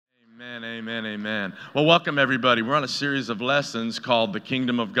Amen, amen, amen. Well, welcome everybody. We're on a series of lessons called The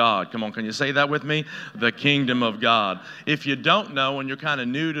Kingdom of God. Come on, can you say that with me? The Kingdom of God. If you don't know and you're kind of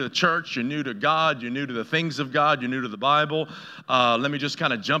new to the church, you're new to God, you're new to the things of God, you're new to the Bible, let me just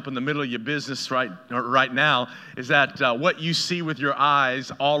kind of jump in the middle of your business right now, is that what you see with your eyes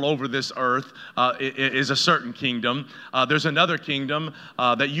all over this earth is a certain kingdom. There's another kingdom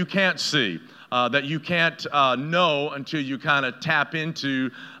that you can't see. That you can't know until you kind of tap into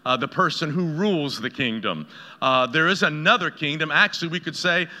the person who rules the kingdom. There is another kingdom. Actually, we could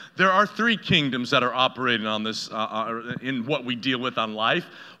say there are three kingdoms that are operating on this, in what we deal with on life.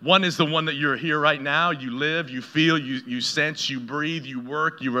 One is the one that you're here right now. You live, you feel, you sense, you breathe, you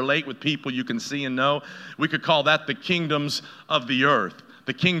work, you relate with people you can see and know. We could call that the kingdoms of the earth,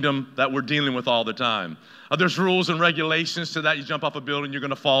 the kingdom that we're dealing with all the time. There's rules and regulations to that. You jump off a building, you're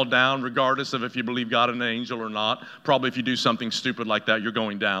going to fall down, regardless of if you believe God is an angel or not. Probably if you do something stupid like that, you're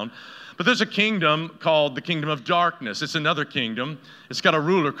going down. But there's a kingdom called the kingdom of darkness. It's another kingdom. It's got a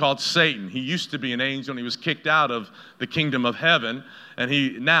ruler called Satan. He used to be an angel, and he was kicked out of the kingdom of heaven. And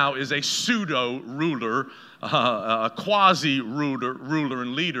he now is a pseudo-ruler, a quasi-ruler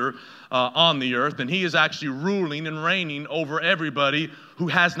and leader on the earth. And he is actually ruling and reigning over everybody who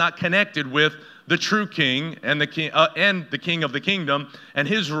has not connected with the true king and the king of the kingdom and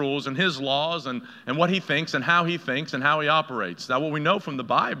his rules and his laws and what he thinks and how he operates. Now, what we know from the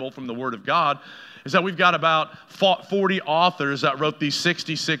Bible, from the Word of God, is that we've got about 40 authors that wrote these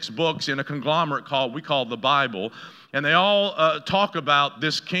 66 books in a conglomerate we call the Bible. And they all talk about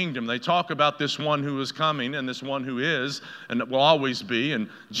this kingdom. They talk about this one who is coming and this one who is and will always be. And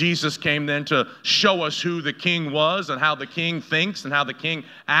Jesus came then to show us who the king was and how the king thinks and how the king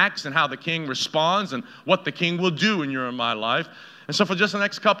acts and how the king responds and what the king will do in your and my life. And so for just the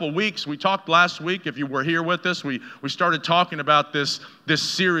next couple of weeks, we talked last week, if you were here with us, we started talking about this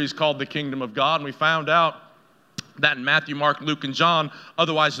series called The Kingdom of God. And we found out that in Matthew, Mark, Luke, and John,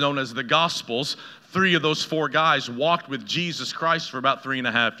 otherwise known as the Gospels, 3 of those 4 guys walked with Jesus Christ for about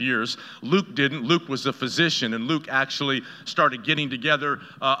 3.5 years. Luke didn't. Luke was a physician, and Luke actually started getting together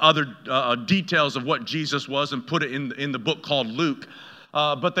other details of what Jesus was and put it in the book called Luke.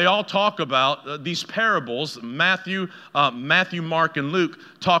 But they all talk about these parables. Matthew, Mark, and Luke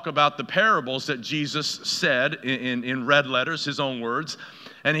talk about the parables that Jesus said in red letters, his own words.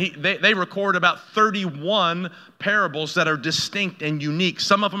 And they record about 31 parables that are distinct and unique.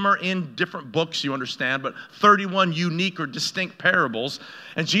 Some of them are in different books, you understand, but 31 unique or distinct parables.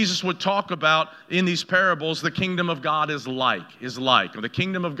 And Jesus would talk about in these parables, the kingdom of God is like, or the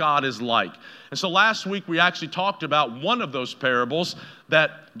kingdom of God is like. And so last week we actually talked about one of those parables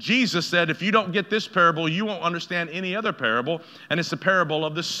that Jesus said, if you don't get this parable, you won't understand any other parable. And it's the parable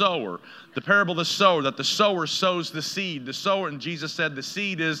of the sower. The parable of the sower, that the sower sows the seed. The sower, and Jesus said the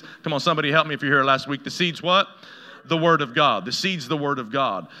seed is, come on, somebody help me if you're here last week. The seed's what? The Word of God. The seed's the Word of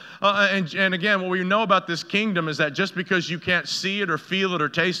God. And again, what we know about this kingdom is that just because you can't see it or feel it or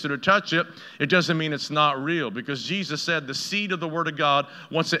taste it or touch it, it doesn't mean it's not real. Because Jesus said the seed of the Word of God,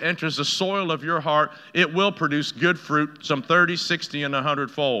 once it enters the soil of your heart, it will produce good fruit, some 30, 60, and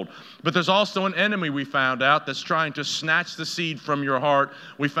 100-fold. But there's also an enemy we found out that's trying to snatch the seed from your heart.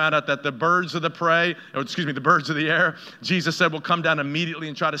 We found out that the birds of the air, Jesus said will come down immediately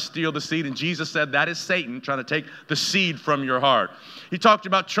and try to steal the seed. And Jesus said that is Satan trying to take the seed from your heart. He talked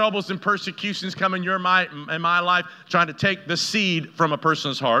about troubles and persecutions coming in my life, trying to take the seed from a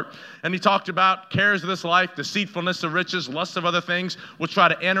person's heart. And he talked about cares of this life, deceitfulness of riches, lust of other things, will try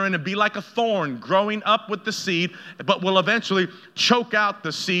to enter in and be like a thorn growing up with the seed, but will eventually choke out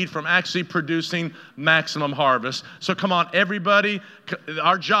the seed from actually producing maximum harvest. So come on, everybody,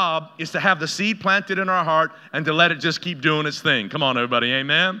 our job is to have the seed planted in our heart and to let it just keep doing its thing. Come on, everybody,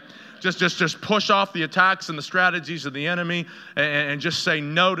 amen? Just push off the attacks and the strategies of the enemy and just say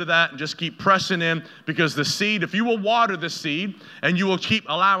no to that and just keep pressing in, because the seed, if you will water the seed and you will keep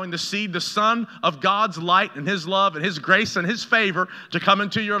allowing the seed, the sun of God's light and his love and his grace and his favor to come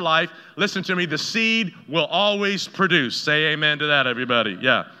into your life, listen to me, the seed will always produce. Say amen to that, everybody.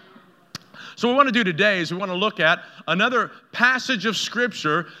 Yeah. So what we want to do today is we want to look at another passage of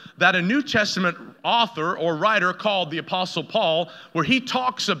Scripture that a New Testament author or writer called the Apostle Paul, where he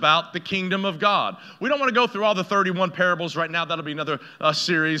talks about the kingdom of God. We don't want to go through all the 31 parables right now. That'll be another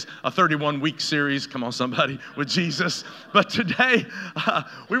series, a 31-week series. Come on, somebody, with Jesus. But today,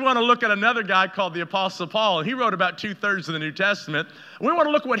 we want to look at another guy called the Apostle Paul, and he wrote about 2/3 of the New Testament. We want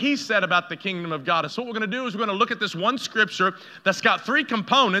to look at what he said about the kingdom of God. And so what we're going to do is we're going to look at this one scripture that's got 3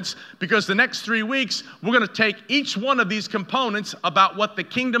 components, because the next 3 weeks, we're going to take each one of these components components about what the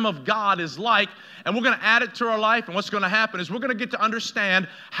kingdom of God is like, and we're going to add it to our life, and what's going to happen is we're going to get to understand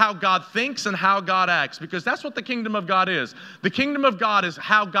how God thinks and how God acts, because that's what the kingdom of God is. The kingdom of God is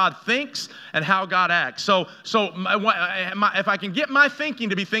how God thinks and how God acts. So if I can get my thinking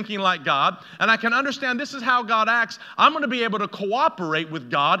to be thinking like God, and I can understand this is how God acts, I'm going to be able to cooperate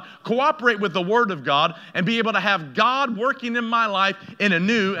with God, cooperate with the Word of God, and be able to have God working in my life in a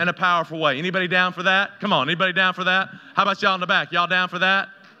new and a powerful way. Anybody down for that? Come on, anybody down for that? How about y'all in the back? Y'all down for that?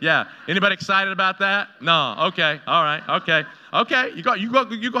 Yeah. Anybody excited about that? No. Okay. All right. Okay. Okay. You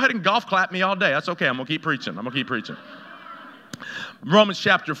go ahead and golf clap me all day. That's okay. I'm going to keep preaching. Romans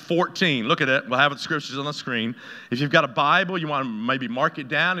chapter 14. Look at it. We'll have the scriptures on the screen. If you've got a Bible, you want to maybe mark it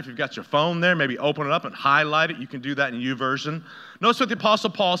down. If you've got your phone there, maybe open it up and highlight it. You can do that in YouVersion. Notice what the Apostle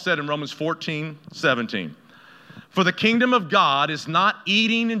Paul said in Romans 14:17. For the kingdom of God is not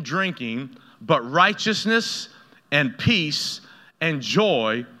eating and drinking, but righteousness and peace and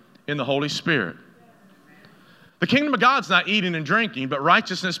joy in the Holy Spirit. The kingdom of God's not eating and drinking, but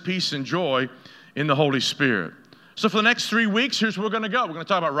righteousness, peace, and joy in the Holy Spirit. So for the next 3 weeks, here's where we're going to go. We're going to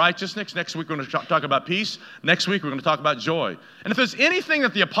talk about righteousness. Next week, we're going to talk about peace. Next week, we're going to talk about joy. And if there's anything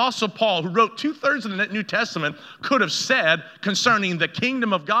that the Apostle Paul, who wrote 2/3 of the New Testament, could have said concerning the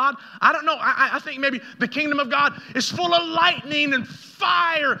kingdom of God, I don't know. I think maybe the kingdom of God is full of lightning and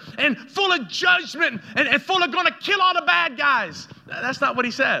fire and full of judgment and full of going to kill all the bad guys. That's not what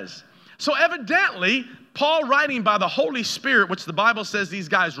he says. So evidently, Paul, writing by the Holy Spirit, which the Bible says these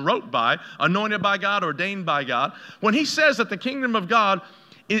guys wrote by, anointed by God, ordained by God, when he says that the kingdom of God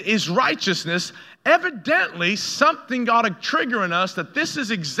is righteousness, evidently something got a trigger in us that this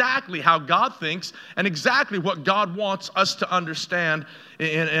is exactly how God thinks and exactly what God wants us to understand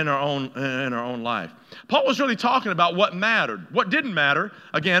in our own life. Paul was really talking about what mattered. What didn't matter,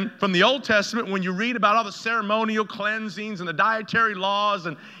 again, from the Old Testament, when you read about all the ceremonial cleansings and the dietary laws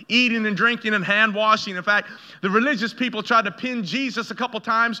and eating and drinking and hand washing. In fact, the religious people tried to pin Jesus a couple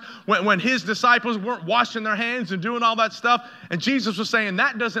times when his disciples weren't washing their hands and doing all that stuff. And Jesus was saying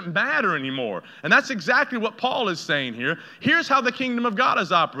that doesn't matter anymore. And that's exactly what Paul is saying here. Here's how the kingdom of God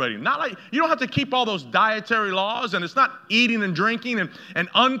is operating. Not like you don't have to keep all those dietary laws, and it's not eating and drinking and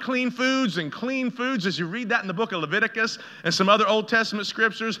unclean foods and clean foods, as you read that in the book of Leviticus and some other Old Testament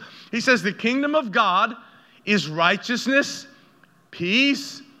scriptures. He says the kingdom of God is righteousness,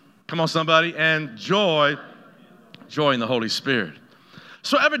 peace, come on somebody, and joy in the Holy Spirit.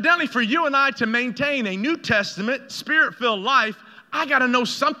 So evidently for you and I to maintain a New Testament, Spirit-filled life, I got to know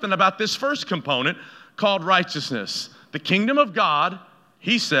something about this first component called righteousness. The kingdom of God,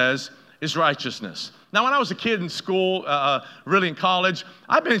 he says, is righteousness. Now, when I was a kid in school, really in college,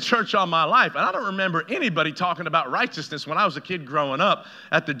 I've been in church all my life, and I don't remember anybody talking about righteousness when I was a kid growing up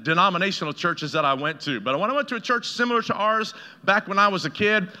at the denominational churches that I went to. But when I went to a church similar to ours back when I was a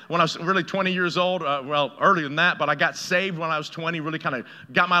kid, when I was really 20 years old, well, earlier than that, but I got saved when I was 20, really kind of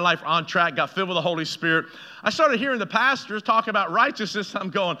got my life on track, got filled with the Holy Spirit. I started hearing the pastors talk about righteousness. I'm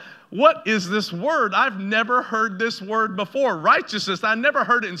going, what is this word? I've never heard this word before. Righteousness. I never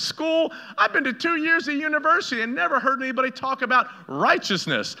heard it in school. I've been to 2 years of university and never heard anybody talk about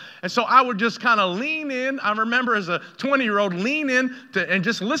righteousness. And so I would just kind of lean in. I remember as a 20-year-old lean in and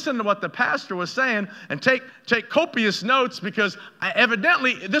just listen to what the pastor was saying and take copious notes, because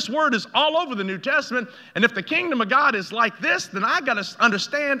evidently this word is all over the New Testament. And if the kingdom of God is like this, then I got to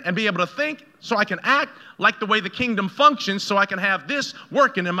understand and be able to think so I can act like the way the kingdom functions, so I can have this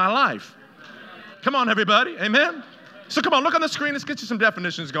working in my life. Come on, everybody. Amen? So come on, look on the screen. Let's get you some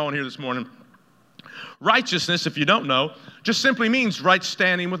definitions going here this morning. Righteousness, if you don't know, just simply means right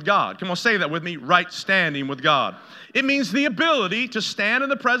standing with God. Come on, say that with me. Right standing with God. It means the ability to stand in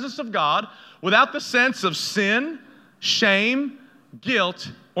the presence of God without the sense of sin, shame,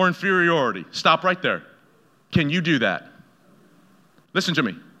 guilt, or inferiority. Stop right there. Can you do that? Listen to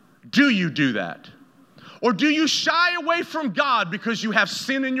me. Do you do that? Or do you shy away from God because you have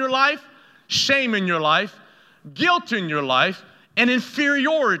sin in your life, shame in your life, guilt in your life, and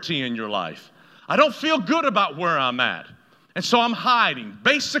inferiority in your life? I don't feel good about where I'm at, and so I'm hiding.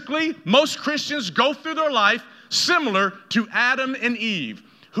 Basically, most Christians go through their life similar to Adam and Eve,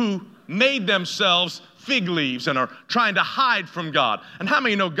 who made themselves fig leaves and are trying to hide from God. And how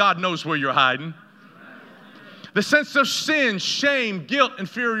many know God knows where you're hiding? The sense of sin, shame, guilt,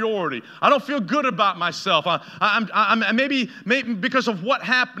 inferiority. I don't feel good about myself. I'm maybe because of what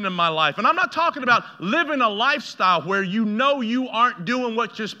happened in my life. And I'm not talking about living a lifestyle where you know you aren't doing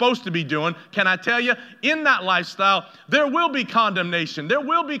what you're supposed to be doing. Can I tell you, in that lifestyle, there will be condemnation. There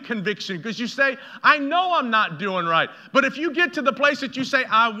will be conviction because you say, I know I'm not doing right. But if you get to the place that you say,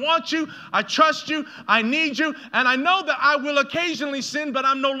 I want you, I trust you, I need you, and I know that I will occasionally sin, but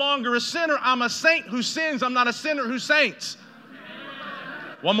I'm no longer a sinner. I'm a saint who sins. I'm not a sinner who saints.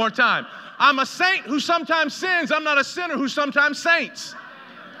 One more time. I'm a saint who sometimes sins. I'm not a sinner who sometimes saints.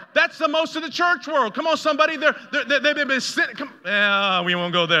 That's the most of the church world. Come on, somebody. They've been sinning. We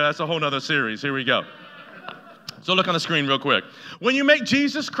won't go there. That's a whole other series. Here we go. So look on the screen real quick. When you make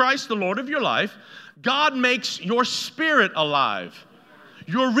Jesus Christ the Lord of your life, God makes your spirit alive.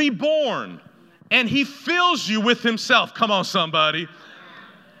 You're reborn, and He fills you with Himself. Come on, somebody.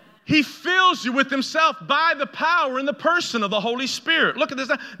 He fills you with Himself by the power and the person of the Holy Spirit. Look at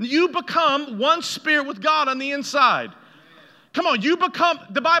this. You become one spirit with God on the inside. Come on, you become,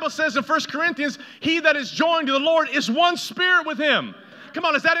 the Bible says in 1 Corinthians, he that is joined to the Lord is one spirit with Him. Come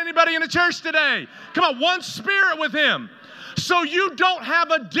on, is that anybody in the church today? Come on, one spirit with Him. So you don't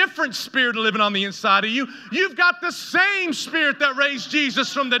have a different spirit living on the inside of you. You've got the same Spirit that raised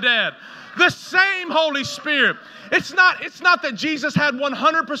Jesus from the dead. The same Holy Spirit. It's not that Jesus had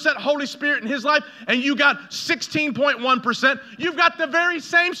 100% Holy Spirit in His life and you got 16.1%. You've got the very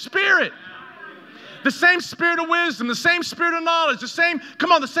same Spirit. The same Spirit of wisdom, the same Spirit of knowledge, the same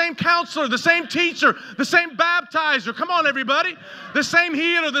counselor, the same teacher, the same baptizer. Come on, everybody. The same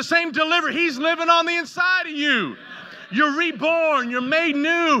healer, the same deliverer. He's living on the inside of you. You're reborn. You're made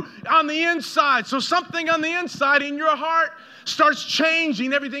new on the inside. So something on the inside in your heart starts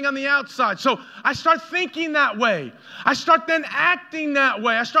changing everything on the outside. So I start thinking that way. I start then acting that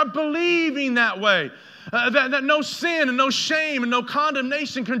way. I start believing that way. That no sin and no shame and no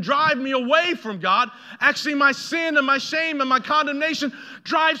condemnation can drive me away from God. Actually, my sin and my shame and my condemnation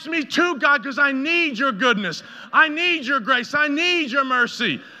drives me to God because I need your goodness. I need your grace. I need your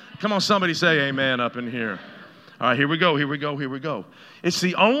mercy. Come on, somebody say amen up in here. All right, here we go. It's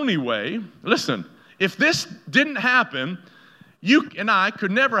the only way. Listen, if this didn't happen, you and I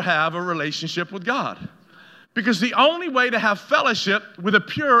could never have a relationship with God. Because the only way to have fellowship with a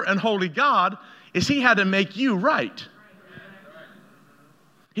pure and holy God is He had to make you right.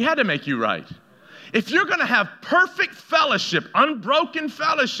 He had to make you right. If you're going to have perfect fellowship, unbroken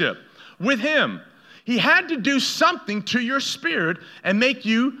fellowship with Him, He had to do something to your spirit and make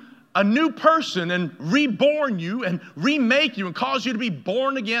you a new person and reborn you and remake you and cause you to be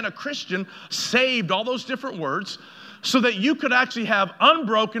born again, a Christian, saved, all those different words, so that you could actually have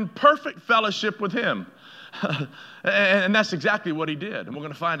unbroken, perfect fellowship with Him. And that's exactly what He did. And we're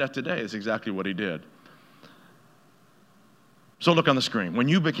going to find out today that's exactly what He did. So look on the screen. When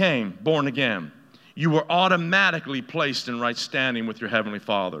you became born again, you were automatically placed in right standing with your Heavenly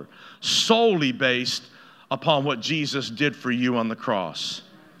Father, solely based upon what Jesus did for you on the cross.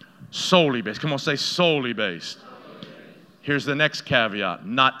 Solely based. Come on, say solely based. Here's the next caveat.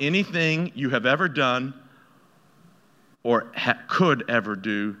 Not anything you have ever done or could ever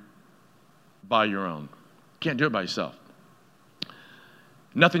do by your own. Can't do it by yourself.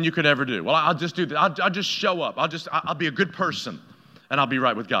 Nothing you could ever do. Well, I'll just do that. I'll just show up. I'll be a good person and I'll be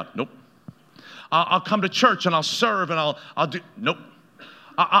right with God. Nope. I'll come to church and I'll serve and I'll do. Nope.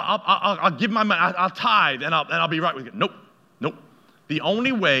 I'll give my money. I'll tithe and I'll be right with God. Nope. Nope. The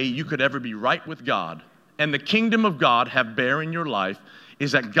only way you could ever be right with God and the kingdom of God have bear in your life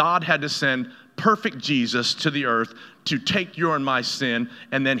is that God had to send perfect Jesus to the earth to take your and my sin,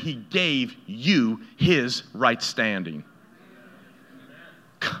 and then He gave you His right standing.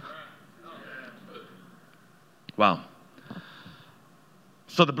 Wow.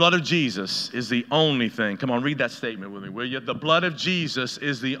 So the blood of Jesus is the only thing. Come on, read that statement with me, will you? The blood of Jesus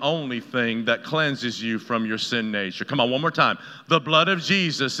is the only thing that cleanses you from your sin nature. Come on, one more time. The blood of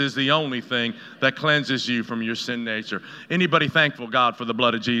Jesus is the only thing that cleanses you from your sin nature. Anybody thankful, God, for the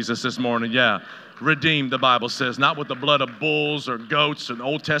blood of Jesus this morning? Yeah. Redeemed, the Bible says, not with the blood of bulls or goats or the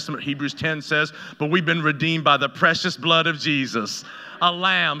Old Testament, Hebrews 10 says, but we've been redeemed by the precious blood of Jesus. A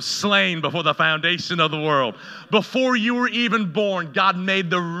lamb slain before the foundation of the world. Before you were even born, God made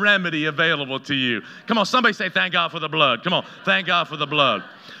the remedy available to you. Come on, somebody say, thank God for the blood. Come on, thank God for the blood.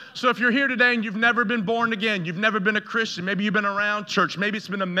 So if you're here today and you've never been born again, you've never been a Christian, maybe you've been around church, maybe it's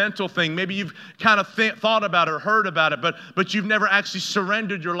been a mental thing, maybe you've kind of thought about it or heard about it, but you've never actually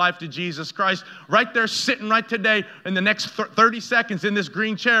surrendered your life to Jesus Christ, right there sitting right today in the next 30 seconds in this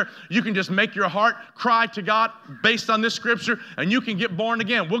green chair, you can just make your heart cry to God based on this scripture, and you can get born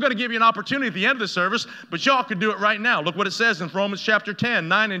again. We're going to give you an opportunity at the end of the service, but y'all can do it right now. Look what it says in Romans chapter 10,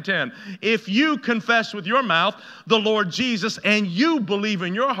 9 and 10. If you confess with your mouth the Lord Jesus and you believe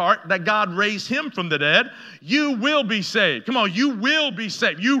in your heart that God raised him from the dead, you will be saved. Come on, you will be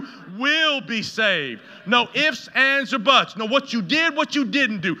saved. You will be saved. No ifs, ands, or buts. No what you did, what you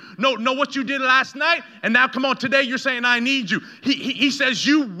didn't do. No what you did last night, and now come on, today you're saying, I need you. He says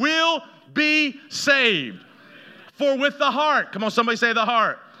you will be saved. For with the heart, come on, somebody say the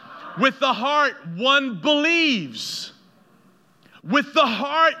heart. With the heart, one believes. With the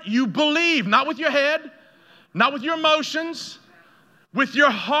heart, you believe. Not with your head, not with your emotions. With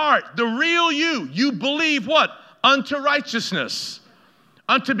your heart, the real you. You believe what? Unto righteousness.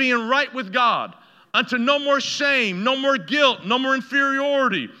 Unto being right with God. Unto no more shame, no more guilt, no more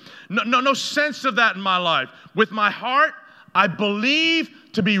inferiority. No sense of that in my life. With my heart, I believe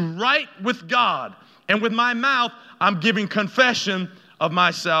to be right with God. And with my mouth, I'm giving confession of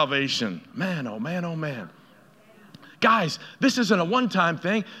my salvation. Man, oh man, oh man. Guys, this isn't a one-time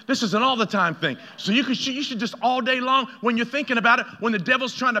thing. This is an all-the-time thing. So you should just all day long, when you're thinking about it, when the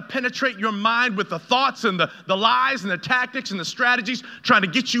devil's trying to penetrate your mind with the thoughts and the lies and the tactics and the strategies, trying to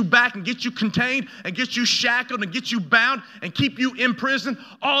get you back and get you contained and get you shackled and get you bound and keep you in prison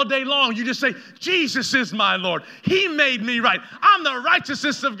all day long, you just say, Jesus is my Lord. He made me right. I'm the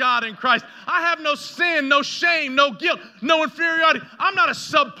righteousness of God in Christ. I have no sin, no shame, no guilt, no inferiority. I'm not a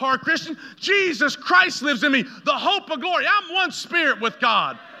subpar Christian. Jesus Christ lives in me. The hope of glory. I'm one spirit with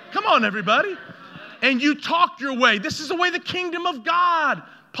God. Come on, everybody. And you talk your way. This is the way the kingdom of God,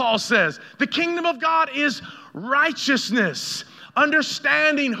 Paul says. The kingdom of God is righteousness.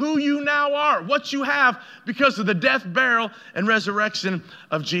 Understanding who you now are, what you have because of the death, burial, and resurrection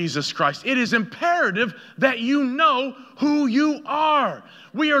of Jesus Christ. It is imperative that you know who you are.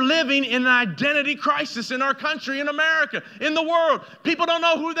 We are living in an identity crisis in our country, in America, in the world. People don't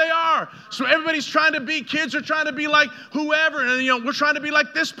know who they are. So everybody's trying to be, kids are trying to be like whoever, and we're trying to be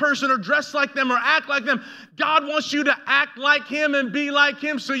like this person or dress like them or act like them. God wants you to act like him and be like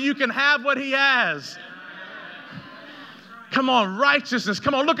him so you can have what he has. Come on, righteousness.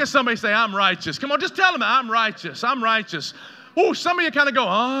 Come on, look at somebody and say, I'm righteous. Come on, just tell them, I'm righteous. I'm righteous. Oh, some of you kind of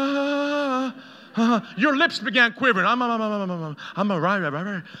go, your lips began quivering. I'm a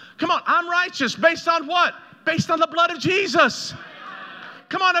right. Come on, I'm righteous. Based on what? Based on the blood of Jesus.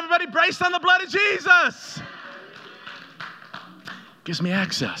 Come on, everybody, based on the blood of Jesus. Gives me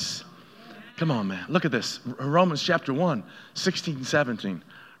access. Come on, man. Look at this. Romans chapter 1, 16, 17.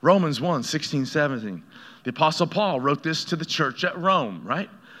 Romans 1, 16, 17. The Apostle Paul wrote this to the church at Rome, right?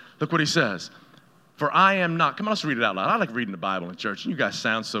 Look what he says. For I am not, come on, let's read it out loud. I like reading the Bible in church. You guys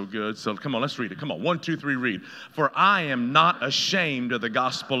sound so good, so come on, let's read it. Come on, 1, 2, 3, read. For I am not ashamed of the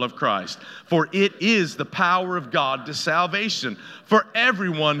gospel of Christ, for it is the power of God to salvation for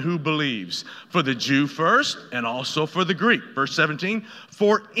everyone who believes, for the Jew first and also for the Greek. Verse 17,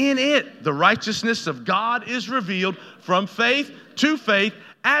 for in it the righteousness of God is revealed from faith to faith,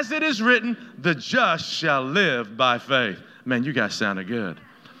 as it is written, the just shall live by faith. Man, you guys sounded good.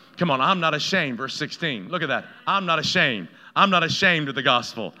 Come on, I'm not ashamed. Verse 16. Look at that. I'm not ashamed. I'm not ashamed of the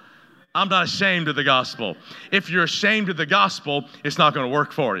gospel. I'm not ashamed of the gospel. If you're ashamed of the gospel, it's not going to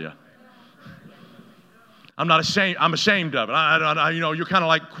work for you. I'm not ashamed. I'm ashamed of it. You're kind of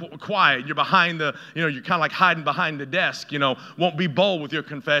like quiet. You're behind the, you're kind of like hiding behind the desk, won't be bold with your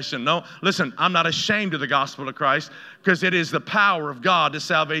confession. No, listen, I'm not ashamed of the gospel of Christ because it is the power of God to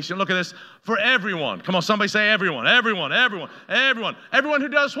salvation. Look at this. For everyone. Come on, somebody say everyone. Everyone who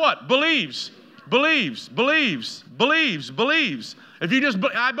does what? Believes. If you just,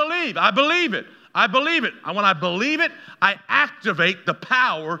 I believe it. And when I believe it, I activate the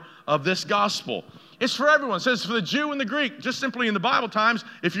power of this gospel. It's for everyone. It says for the Jew and the Greek. Just simply in the Bible times,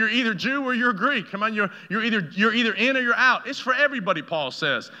 if you're either Jew or you're Greek, come on, you're either in or you're out. It's for everybody, Paul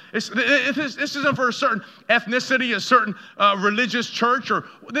says. This isn't for a certain ethnicity, a certain religious church.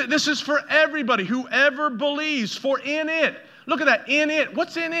 This is for everybody, whoever believes. For in it, look at that, in it.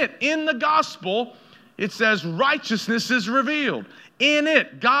 What's in it? In the gospel, it says righteousness is revealed. In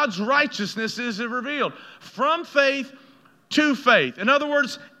it, God's righteousness is revealed. From faith to faith. In other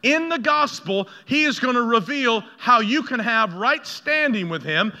words, in the gospel, he is going to reveal how you can have right standing with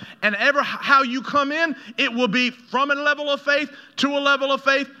him, and how you come in, it will be from a level of faith to a level of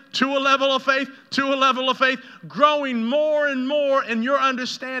faith to a level of faith to a level of faith, growing more and more in your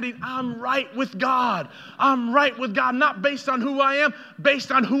understanding. I'm right with God. I'm right with God, not based on who I am,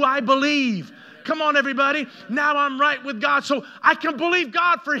 based on who I believe. Come on, everybody. Now I'm right with God, so I can believe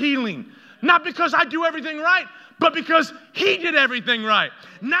God for healing, not because I do everything right, but because he did everything right.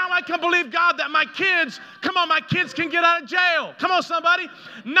 Now I can believe God that my kids can get out of jail. Come on, somebody.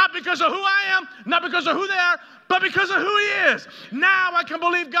 Not because of who I am, not because of who they are, but because of who he is. Now I can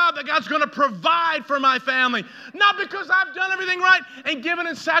believe God that God's going to provide for my family. Not because I've done everything right and given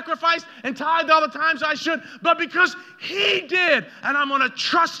and sacrificed and tithed all the times I should, but because he did, and I'm going to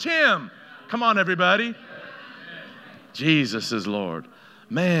trust him. Come on, everybody. Jesus is Lord.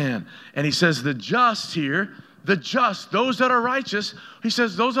 Man. And he says the just here, the just, those that are righteous, he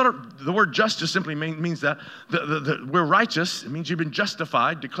says those that are, the word justice simply means that we're righteous. It means you've been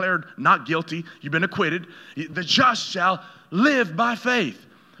justified, declared not guilty, you've been acquitted. The just shall live by faith.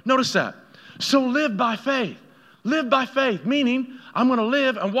 Notice that. So live by faith. Live by faith, meaning I'm going to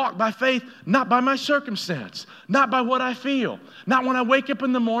live and walk by faith, not by my circumstance, not by what I feel, not when I wake up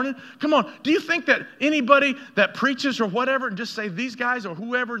in the morning. Come on, do you think that anybody that preaches or whatever, and just say these guys or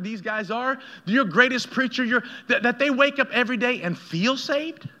whoever these guys are, your greatest preacher, that they wake up every day and feel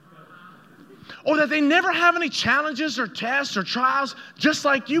saved? Or that they never have any challenges or tests or trials just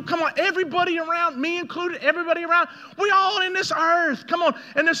like you? Come on, everybody around, me included, everybody around, we all in this earth. Come on,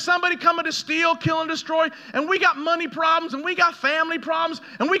 and there's somebody coming to steal, kill, and destroy, and we got money problems, and we got family problems,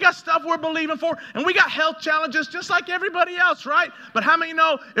 and we got stuff we're believing for, and we got health challenges just like everybody else, right? But how many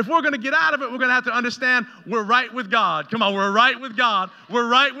know if we're going to get out of it, we're going to have to understand we're right with God. Come on, we're right with God. We're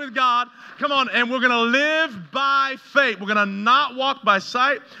right with God. Come on, and we're going to live by faith. We're going to not walk by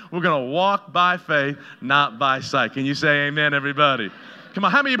sight. We're going to walk by faith, not by sight. Can you say amen, everybody? Come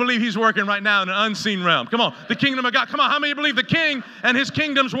on, how many believe he's working right now in an unseen realm? Come on, the kingdom of God. Come on, how many believe the king and his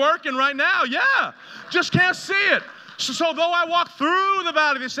kingdom's working right now? Yeah, just can't see it. So though I walk through the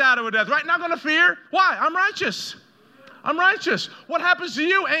valley of the shadow of death, right now I'm going to fear. Why? I'm righteous. I'm righteous. What happens to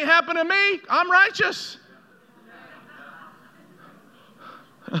you ain't happening to me. I'm righteous.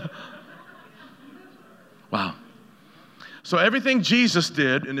 Wow. So everything Jesus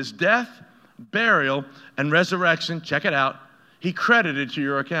did in his death, burial, and resurrection, check it out, he credited to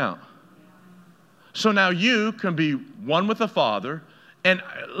your account. So now you can be one with the Father, and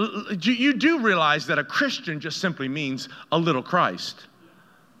you do realize that a Christian just simply means a little Christ.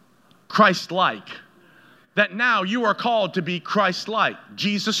 Christ-like. That now you are called to be Christ-like,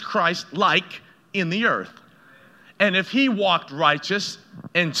 Jesus Christ-like in the earth. And if he walked righteous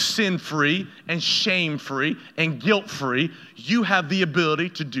and sin-free and shame-free and guilt-free, you have the ability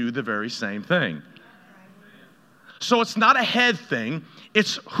to do the very same thing. So it's not a head thing,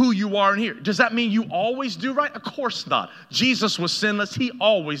 it's who you are in here. Does that mean you always do right? Of course not. Jesus was sinless. He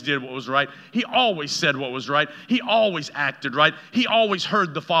always did what was right. He always said what was right. He always acted right. He always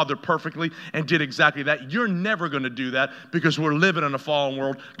heard the Father perfectly and did exactly that. You're never going to do that because we're living in a fallen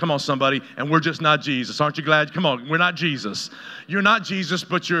world. Come on, somebody, and we're just not Jesus. Aren't you glad? Come on, we're not Jesus. You're not Jesus,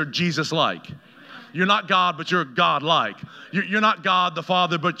 but you're Jesus-like. You're not God, but you're God-like. You're not God the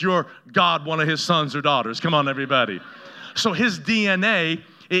Father, but you're God, one of his sons or daughters. Come on, everybody. So his DNA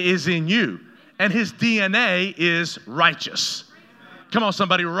is in you, and his DNA is righteous. Come on,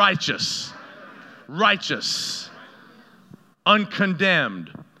 somebody, righteous. Righteous.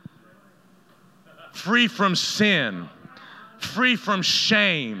 Uncondemned. Free from sin. Free from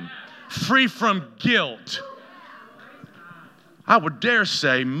shame. Free from guilt. I would dare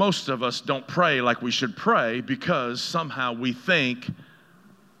say most of us don't pray like we should pray because somehow we think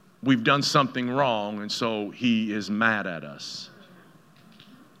we've done something wrong, and so he is mad at us.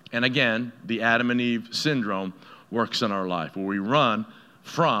 And again, the Adam and Eve syndrome works in our life, where we run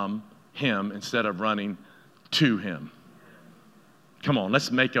from him instead of running to him. Come on,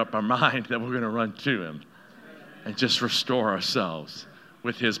 let's make up our mind that we're going to run to him and just restore ourselves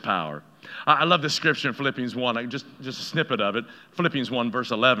with his power. I love this scripture in Philippians 1. Just a snippet of it. Philippians 1 verse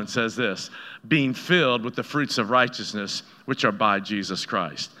 11 says this, being filled with the fruits of righteousness, which are by Jesus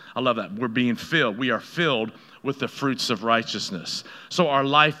Christ. I love that. We're being filled. We are filled with the fruits of righteousness. So our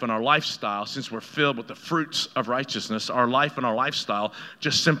life and our lifestyle, since we're filled with the fruits of righteousness, our life and our lifestyle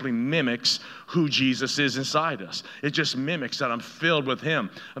just simply mimics who Jesus is inside us. It just mimics that I'm filled with him.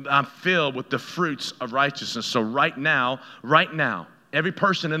 I'm filled with the fruits of righteousness. So right now, every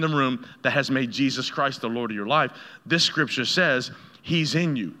person in the room that has made Jesus Christ the Lord of your life, this scripture says He's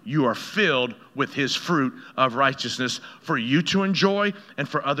in you. You are filled with his fruit of righteousness for you to enjoy and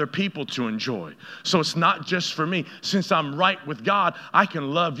for other people to enjoy. So it's not just for me. Since I'm right with God, I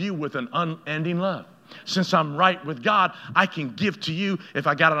can love you with an unending love. Since I'm right with God, I can give to you if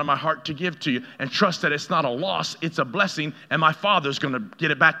I got it on my heart to give to you, and trust that it's not a loss, it's a blessing, and my Father's going to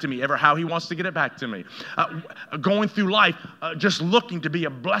get it back to me ever how he wants to get it back to me. Going through life, just looking to be a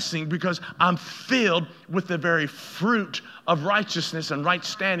blessing because I'm filled with the very fruit of righteousness and right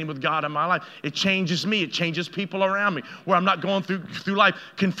standing with God in my life. It changes me. It changes people around me, where I'm not going through life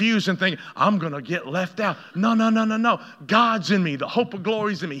confused and thinking, I'm going to get left out. No. God's in me. The hope of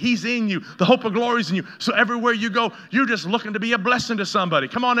glory is in me. He's in you. The hope of glory is in you. So everywhere you go, you're just looking to be a blessing to somebody.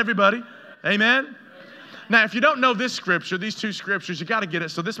 Come on, everybody. Amen? Now, if you don't know this scripture, these two scriptures, you got to get it.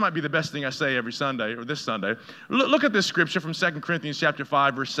 So this might be the best thing I say every Sunday, or this Sunday. Look at this scripture from 2 Corinthians chapter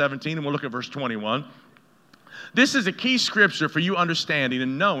 5, verse 17, and we'll look at verse 21. This is a key scripture for you understanding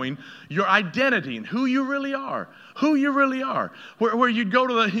and knowing your identity and who you really are. Who you really are. Where you go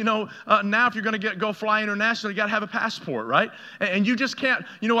to the, now if you're going to go fly international, you got to have a passport, right? And you just can't,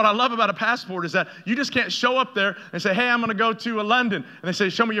 what I love about a passport is that you just can't show up there and say, hey, I'm going to go to London. And they say,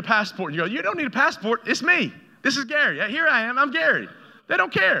 show me your passport. And you go, you don't need a passport. It's me. This is Gary. Here I am. I'm Gary. They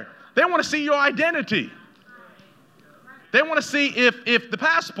don't care. They want to see your identity. They want to see if the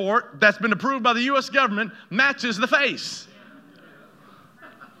passport that's been approved by the U.S. government matches the face.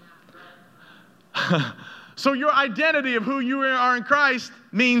 So your identity of who you are in Christ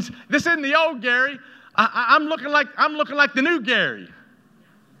means this isn't the old Gary. I'm looking like the new Gary.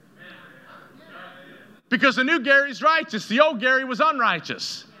 Because the new Gary's righteous. The old Gary was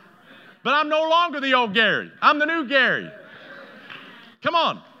unrighteous. But I'm no longer the old Gary. I'm the new Gary. Come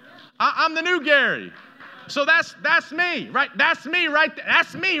on. I'm the new Gary. So that's me, right? That's me right there.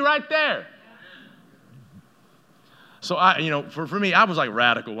 That's me right there. So for me, I was like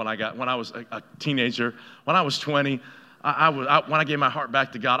radical when I was a teenager. When I was 20, when I gave my heart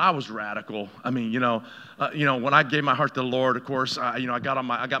back to God, I was radical. I mean, when I gave my heart to the Lord, of course, I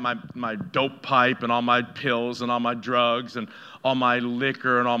got my dope pipe and all my pills and all my drugs and all my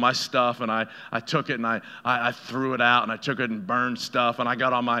liquor and all my stuff, and I took it and I threw it out, and I took it and burned stuff, and I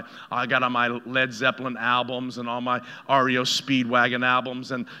got on my Led Zeppelin albums and all my REO Speedwagon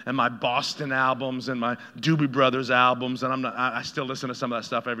albums and my Boston albums and my Doobie Brothers albums, and I still listen to some of that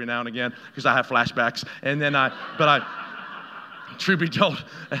stuff every now and again because I have flashbacks, and then truth be told,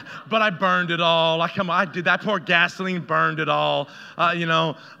 but I burned it all. I did that. I poured gasoline, burned it all.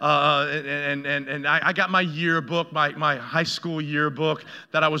 And I got my yearbook, my high school yearbook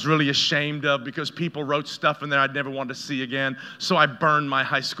that I was really ashamed of because people wrote stuff in there I'd never want to see again. So I burned my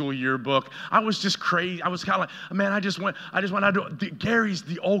high school yearbook. I was just crazy. I was kind of like, man, I just went out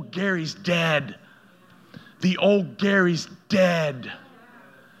the old Gary's dead. The old Gary's dead.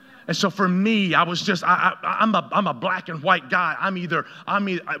 And so for me, I was just, I'm a black and white guy. I'm either,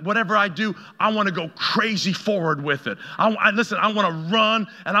 whatever I do, I want to go crazy forward with it. I want to run,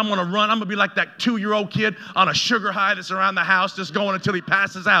 and I'm going to run. I'm going to be like that 2-year-old kid on a sugar high that's around the house just going until he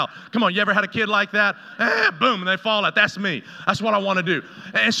passes out. Come on, you ever had a kid like that? Boom, and they fall out. That's me. That's what I want to do.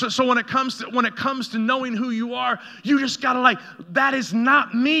 And so when it comes to knowing who you are, you just got to that is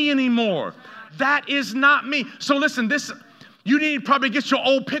not me anymore. That is not me. So listen, you need to probably get your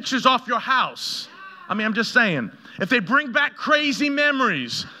old pictures off your house. I'm just saying. If they bring back crazy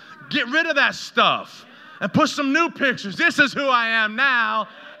memories, get rid of that stuff and put some new pictures. This is who I am now.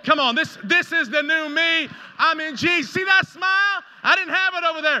 Come on, this is the new me. I'm in Jesus. See that smile? I didn't have it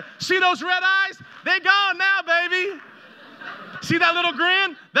over there. See those red eyes? They're gone now, baby. See that little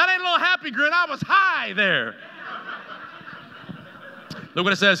grin? That ain't a little happy grin. I was high there. Look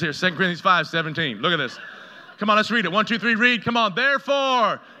what it says here, 2 Corinthians 5:17. Look at this. Come on, let's read it. 1, 2, 3, read. Come on.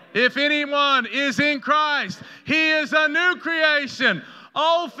 Therefore, if anyone is in Christ, he is a new creation.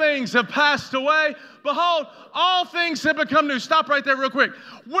 All things have passed away. Behold, all things have become new. Stop right there real quick.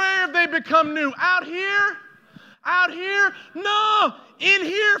 Where have they become new? Out here? Out here? No, in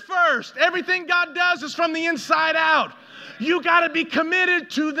here first. Everything God does is from the inside out. You got to be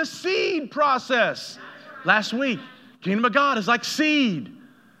committed to the seed process. Last week, Kingdom of God is like seed.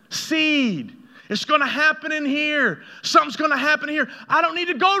 Seed. It's going to happen in here. Something's going to happen here. I don't need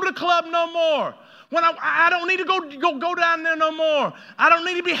to go to the club no more. I don't need to go down there no more. I don't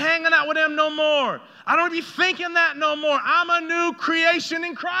need to be hanging out with them no more. I don't need to be thinking that no more. I'm a new creation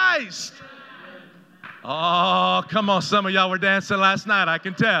in Christ. Oh, come on. Some of y'all were dancing last night. I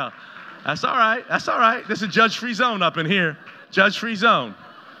can tell. That's all right. That's all right. This is judge-free zone up in here. Judge-free zone.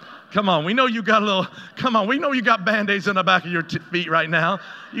 Come on, we know you got we know you got Band-Aids on the back of your feet right now.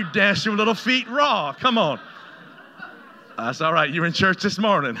 You dance your little feet raw. Come on. That's all right. You're in church this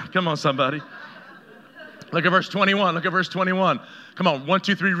morning. Come on, somebody. Look at verse 21. Look at verse 21. Come on, 1,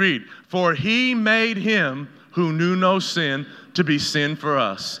 2, 3, read. For he made him who knew no sin to be sin for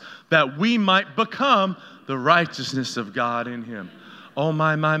us, that we might become the righteousness of God in him. Oh,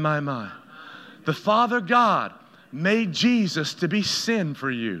 my. The Father God made Jesus to be sin for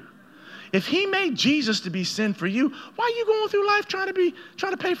you. If he made Jesus to be sin for you, why are you going through life trying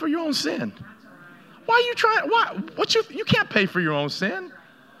to pay for your own sin? Why are you trying, you can't pay for your own sin.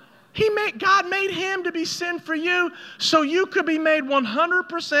 God made him to be sin for you so you could be made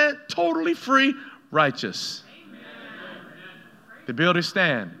 100% totally free, righteous. The ability to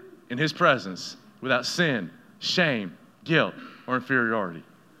stand in his presence without sin, shame, guilt, or inferiority.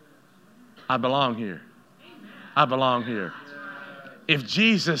 I belong here. I belong here. If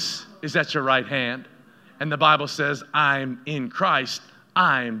Jesus is at your right hand and the Bible says I'm in Christ,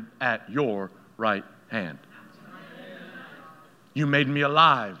 I'm at your right hand. You made me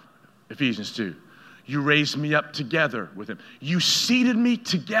alive, Ephesians 2. You raised me up together with him. You seated me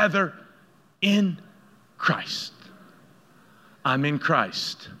together in Christ. I'm in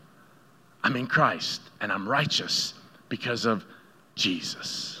Christ. I'm in Christ, and I'm righteous because of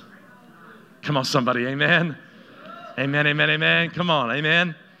Jesus. Come on, somebody, amen? Amen, amen, amen. Come on,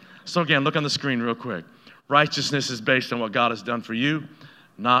 amen? So again, look on the screen real quick. Righteousness is based on what God has done for you,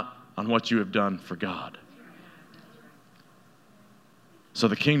 not on what you have done for God. So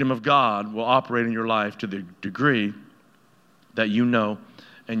the kingdom of God will operate in your life to the degree that you know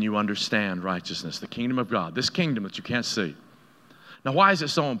and you understand righteousness. The kingdom of God, this kingdom that you can't see. Now, why is it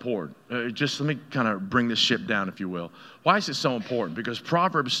so important? Just let me kind of bring this ship down, if you will. Why is it so important? Because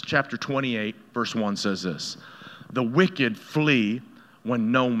Proverbs chapter 28, verse 1 says this. The wicked flee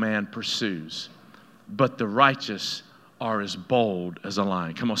when no man pursues, but the righteous are as bold as a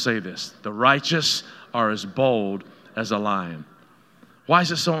lion. Come on, say this. The righteous are as bold as a lion. Why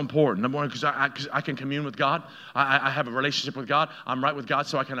is it so important? Number one, because I can commune with God. I have a relationship with God. I'm right with God,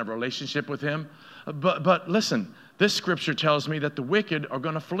 so I can have a relationship with him. But listen, this scripture tells me that the wicked are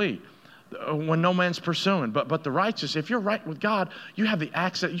going to flee when no man's pursuing. But the righteous, if you're right with God, you have the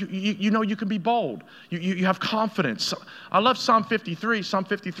access. You know you can be bold. You have confidence. I love Psalm 53. Psalm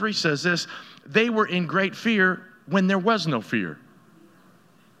 53 says this. They were in great fear when there was no fear.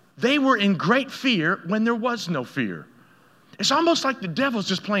 They were in great fear when there was no fear. It's almost like the devil's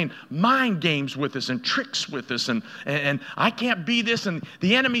just playing mind games with us and tricks with us, and I can't be this, and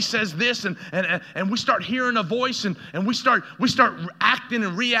the enemy says this, and we start hearing a voice, and we start acting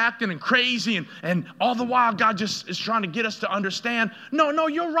and reacting and crazy, and all the while God just is trying to get us to understand, no,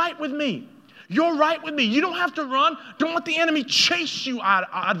 you're right with me. You're right with me. You don't have to run. Don't let the enemy chase you out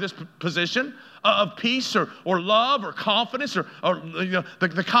of this position of peace or love or confidence or you know,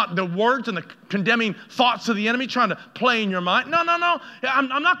 the words and the condemning thoughts of the enemy trying to play in your mind. No.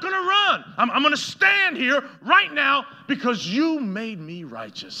 I'm not going to run. I'm going to stand here right now because you made me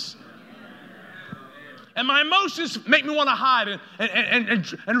righteous. And my emotions make me want to hide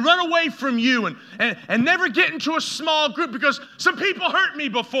and run away from you and never get into a small group because some people hurt me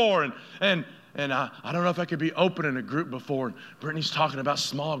before. And I don't know if I could be open in a group before. And Brittany's talking about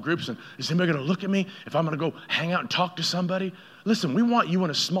small groups. And is anybody going to look at me if I'm going to go hang out and talk to somebody? Listen, we want you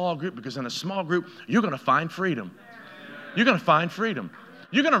in a small group because in a small group, you're going to find freedom. You're going to find freedom.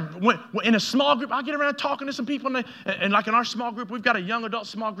 You're going to, in a small group, I get around talking to some people. And like in our small group, we've got a young adult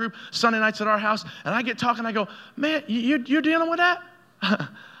small group Sunday nights at our house. And I get talking. I go, man, you're dealing with that?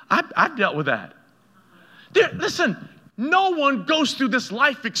 I've dealt with that. Listen, no one goes through this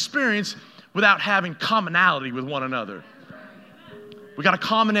life experience without having commonality with one another. We got a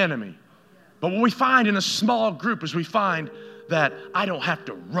common enemy. But what we find in a small group is we find that I don't have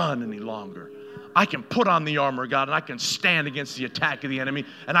to run any longer. I can put on the armor of God and I can stand against the attack of the enemy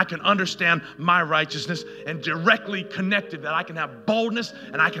and I can understand my righteousness and directly connected that I can have boldness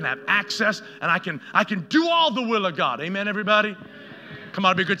and I can have access and I can do all the will of God. Amen, everybody? Come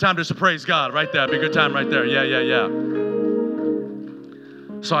on, it'd be a good time just to praise God right there. It'd be a good time right there. Yeah.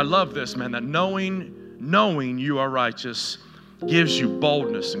 So I love this, man, that knowing you are righteous gives you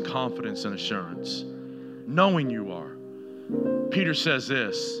boldness and confidence and assurance. Knowing you are. Peter says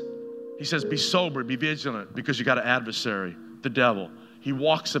this. He says, be sober, be vigilant, because you got an adversary, the devil. He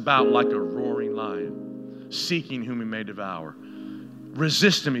walks about like a roaring lion, seeking whom he may devour.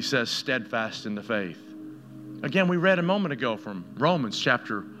 Resist him, he says, steadfast in the faith. Again, we read a moment ago from Romans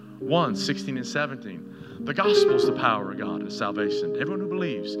chapter 1, 16 and 17. The gospel is the power of God and salvation. Everyone who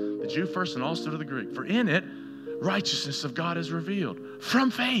believes, the Jew first and also to the Greek. For in it, righteousness of God is revealed. From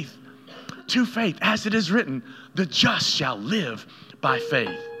faith to faith, as it is written, the just shall live by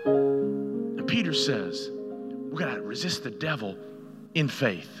faith. And Peter says, we got to resist the devil in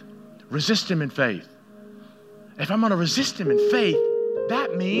faith. Resist him in faith. If I'm going to resist him in faith,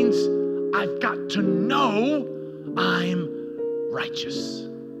 that means I've got to know I'm righteous.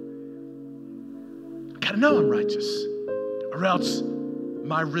 I've got to know I'm righteous, or else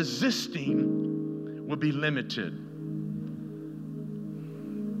my resisting will be limited.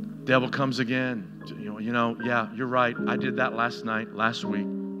 Devil comes again. Yeah, you're right. I did that last week.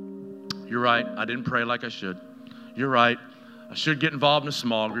 You're right. I didn't pray like I should. You're right. I should get involved in a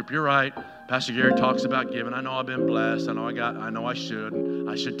small group. You're right. Pastor Gary talks about giving. I know I've been blessed. I know I should.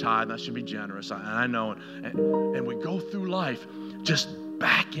 I should tithe. And I should be generous. I know. And we go through life just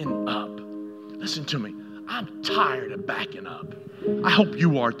backing up. Listen to me. I'm tired of backing up. I hope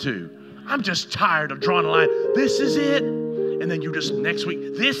you are too. I'm just tired of drawing a line. This is it. And then you just next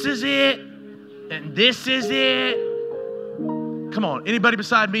week, this is it. And this is it. Come on. Anybody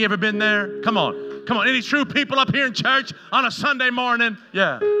beside me ever been there? Come on. Come on. Any true people up here in church on a Sunday morning?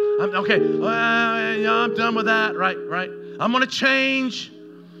 Yeah. Okay. I'm done with that. Right. I'm going to change.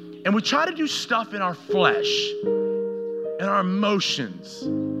 And we try to do stuff in our flesh, in our emotions,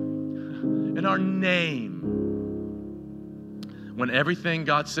 in our name, when everything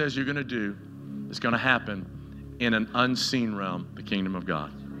God says you're going to do is going to happen in an unseen realm, the kingdom of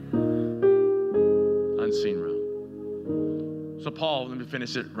God. Unseen realm. So Paul, let me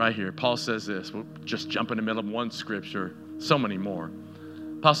finish it right here. Paul says this. We'll just jump in the middle of one scripture. So many more.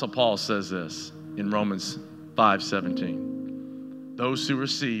 Apostle Paul says this in Romans 5:17. Those who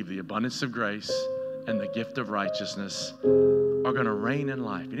receive the abundance of grace and the gift of righteousness are going to reign in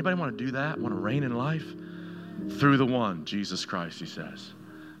life. Anybody want to do that? Want to reign in life? Through the one, Jesus Christ, he says.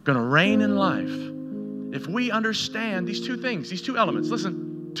 Going to reign in life. If we understand these two things, these two elements.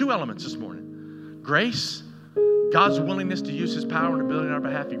 Listen, two elements this morning. Grace, God's willingness to use his power and ability on our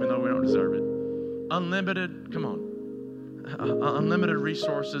behalf even though we don't deserve it. Unlimited, come on. Unlimited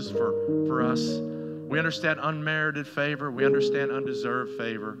resources for us. We understand unmerited favor. We understand undeserved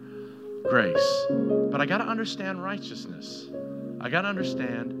favor. Grace. But I got to understand righteousness. I got to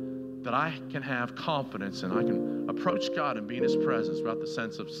understand that I can have confidence and I can approach God and be in his presence without the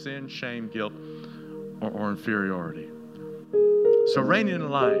sense of sin, shame, guilt, or inferiority. So reigning in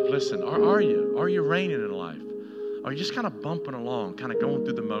life, listen, are you reigning in life? Are you just kind of bumping along, kind of going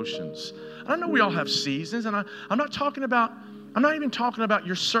through the motions? I know we all have seasons, and I'm not even talking about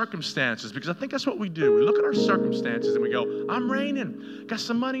your circumstances, because I think that's what we do. We look at our circumstances and we go, I'm reigning, got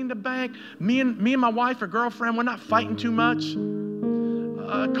some money in the bank. Me and my wife or girlfriend, we're not fighting too much.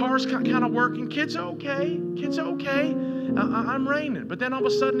 Car's kind of working. Kids are okay. I'm reigning. But then all of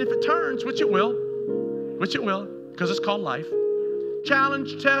a sudden, if it turns, which it will, because it's called life,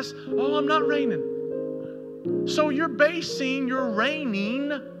 challenge, test, I'm not reigning. So you're basing your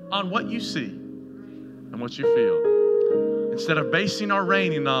reigning on what you see and what you feel, instead of basing our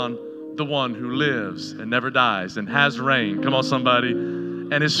reigning on the one who lives and never dies and has reigned. Come on, somebody,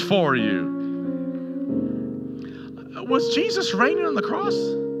 and is for you. Was Jesus reigning on the cross,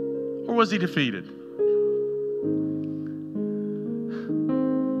 or was he defeated?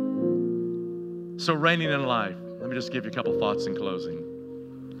 So reigning in life, let me just give you a couple thoughts in closing.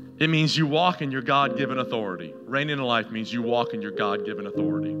 It means you walk in your God-given authority. Reigning in life means you walk in your God-given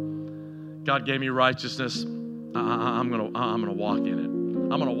authority. God gave me righteousness. I'm gonna walk in it.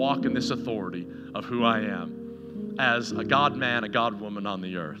 I'm gonna walk in this authority of who I am as a God man, a God woman on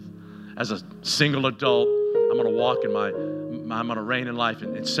the earth. As a single adult, I'm going to reign in life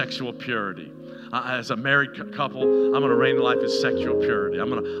in sexual purity. As a married couple, I'm going to reign in life in sexual purity. I'm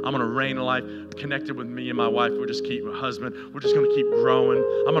going to reign in life connected with me and my wife. We're just keep my husband. We're just going to keep growing.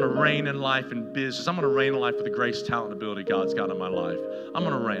 I'm going to reign in life in business. I'm going to reign in life with the grace, talent, and ability God's got in my life. I'm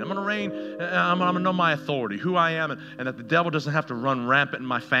going to reign. I'm going to know my authority, who I am, and that the devil doesn't have to run rampant in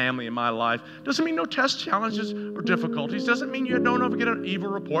my family, in my life. Doesn't mean no tests, challenges, or difficulties. Doesn't mean you don't ever get an evil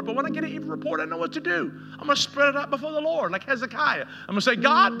report. But when I get an evil report, I know what to do. I'm going to spread it out before the Lord, like Hezekiah. I'm going to say,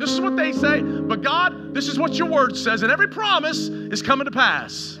 God, this is what they say, but God, this is what your word says, and every promise is coming to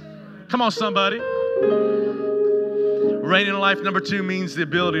pass. Come on, somebody. Reigning in life, number 2, means the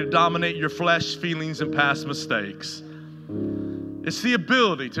ability to dominate your flesh, feelings, and past mistakes. It's the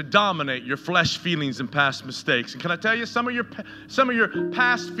ability to dominate your flesh, feelings, and past mistakes. And can I tell you, some of your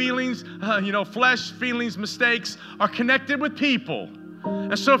past feelings, flesh, feelings, mistakes are connected with people.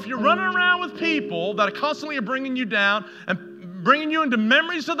 And so if you're running around with people that are constantly bringing you down and bringing you into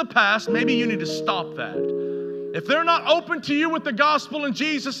memories of the past, maybe you need to stop that. If they're not open to you with the gospel and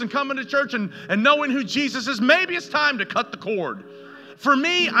Jesus and coming to church and knowing who Jesus is, maybe it's time to cut the cord. For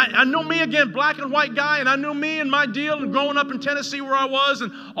me, I know me again, black and white guy, and I knew me and my deal and growing up in Tennessee where I was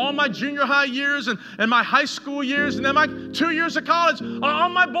and all my junior high years and my high school years and then my 2 years of college. All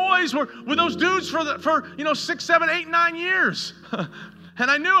my boys were those dudes for 6, 7, 8, 9 years. And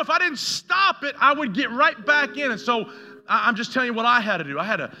I knew if I didn't stop it, I would get right back in. And so I'm just telling you what I had to do. I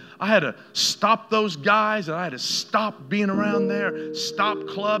had to stop those guys, and I had to stop being around there, stop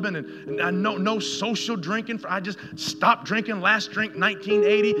clubbing, and I no social drinking. I just stopped drinking. Last drink,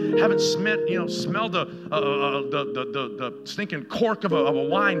 1980. Haven't smelled the stinking cork of a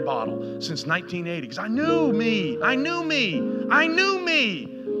wine bottle since 1980. Because I knew me.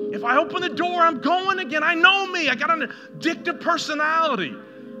 If I open the door, I'm going again. I know me. I got an addictive personality.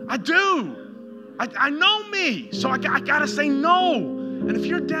 I do. I know me, so I got to say no. And if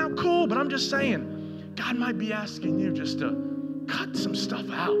you're down, cool, but I'm just saying, God might be asking you just to cut some stuff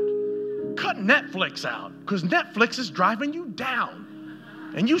out. Cut Netflix out, because Netflix is driving you down.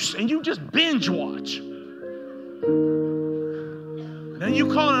 And you just binge watch. And then you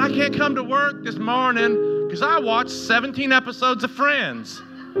call and I can't come to work this morning because I watched 17 episodes of Friends.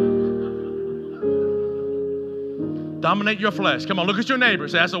 Dominate your flesh. Come on, look at your neighbor.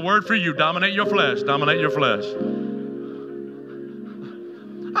 Say, that's a word for you. Dominate your flesh. Dominate your flesh.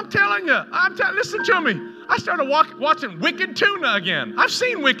 I'm telling you. Listen to me. I started watching Wicked Tuna again. I've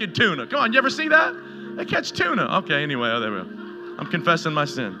seen Wicked Tuna. Come on, you ever see that? They catch tuna. Okay, anyway, there we go. I'm confessing my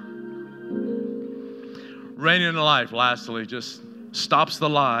sin. Reigning in life, lastly, just stops the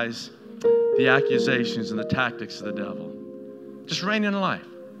lies, the accusations, and the tactics of the devil. Just reign in life.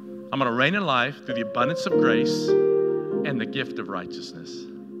 I'm going to reign in life through the abundance of grace and the gift of righteousness.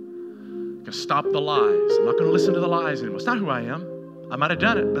 I'm going to stop the lies. I'm not going to listen to the lies anymore. It's not who I am. I might have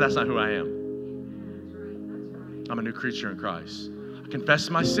done it, but that's not who I am. I'm a new creature in Christ. I confess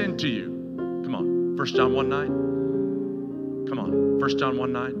my sin to you. Come on, 1 John 1:9. Come on, 1 John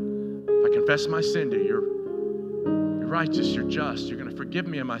 1:9. If I confess my sin to you, you're righteous, you're just. You're going to forgive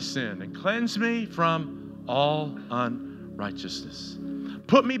me of my sin and cleanse me from all unrighteousness.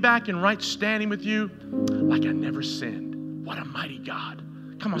 Put me back in right standing with you like I never sinned. What a mighty God.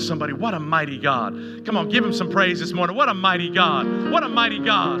 Come on, somebody. What a mighty God. Come on, give him some praise this morning. What a mighty God. What a mighty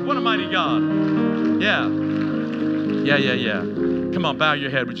God. What a mighty God. Yeah. Come on, bow your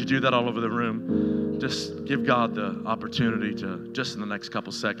head. Would you do that all over the room? Just give God the opportunity to, just in the next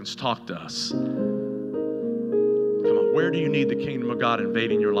couple seconds, talk to us. Come on, where do you need the kingdom of God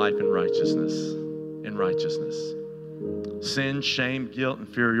invading your life in righteousness? In righteousness. Sin, shame, guilt,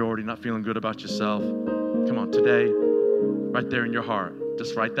 inferiority, not feeling good about yourself. Come on, today, right there in your heart,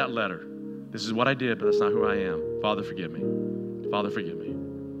 just write that letter. This is what I did, but that's not who I am. Father, forgive me. Father, forgive me.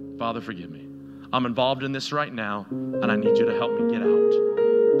 Father, forgive me. I'm involved in this right now, and I need you to help me get out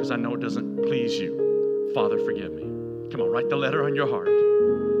because I know it doesn't please you. Father, forgive me. Come on, write the letter on your heart.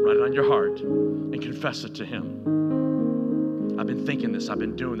 Write it on your heart and confess it to him. I've been thinking this. I've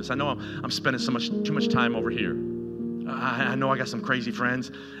been doing this. I know I'm spending too much time over here. I know I got some crazy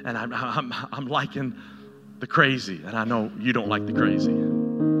friends, and I'm liking the crazy, and I know you don't like the crazy.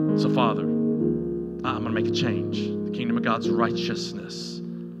 So, Father, I'm going to make a change. The kingdom of God's righteousness.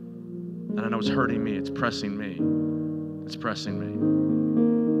 And I know it's hurting me. It's pressing me. It's pressing me.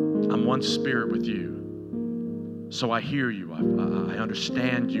 I'm one spirit with you. So I hear you. I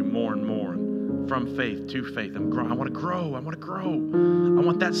understand you more and more. And from faith to faith, I want to grow. I want to grow. I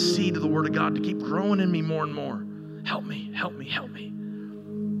want that seed of the Word of God to keep growing in me more and more. Help me, help me, help me.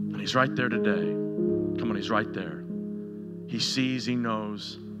 And he's right there today. Come on, he's right there. He sees, he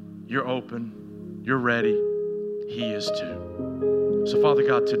knows. You're open. You're ready. He is too. So, Father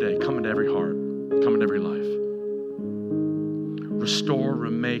God, today, come into every heart. Come into every life. Restore,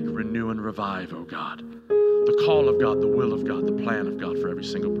 remake, renew, and revive, oh God. The call of God, the will of God, the plan of God for every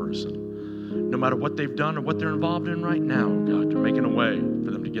single person. No matter what they've done or what they're involved in right now, oh God, you're making a way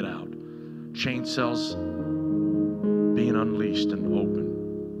for them to get out. Chain cells being unleashed and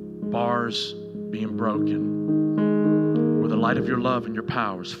open. Bars being broken. Where the light of your love and your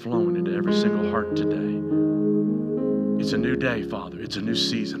power is flowing into every single heart today. It's a new day, Father. It's a new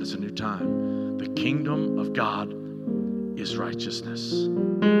season. It's a new time. The kingdom of God is righteousness.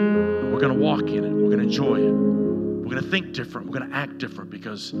 We're going to walk in it. We're going to enjoy it. We're going to think different. We're going to act different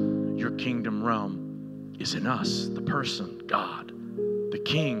because your kingdom realm is in us. The person, God, the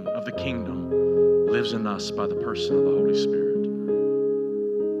King of the kingdom, lives in us by the person of the Holy Spirit.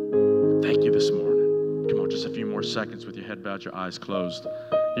 Thank you this morning. Come on, just a few more seconds with your head bowed, your eyes closed.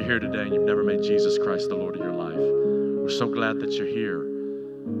 You're here today and you've never made Jesus Christ the Lord of your life. We're so glad that you're here.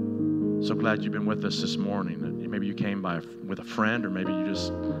 So glad you've been with us this morning. Maybe you came with a friend, or maybe you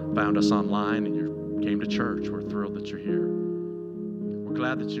just found us online and you came to church. We're thrilled that you're here. We're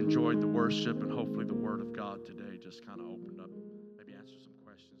glad that you enjoyed the worship, and hopefully the Word of God today just kind of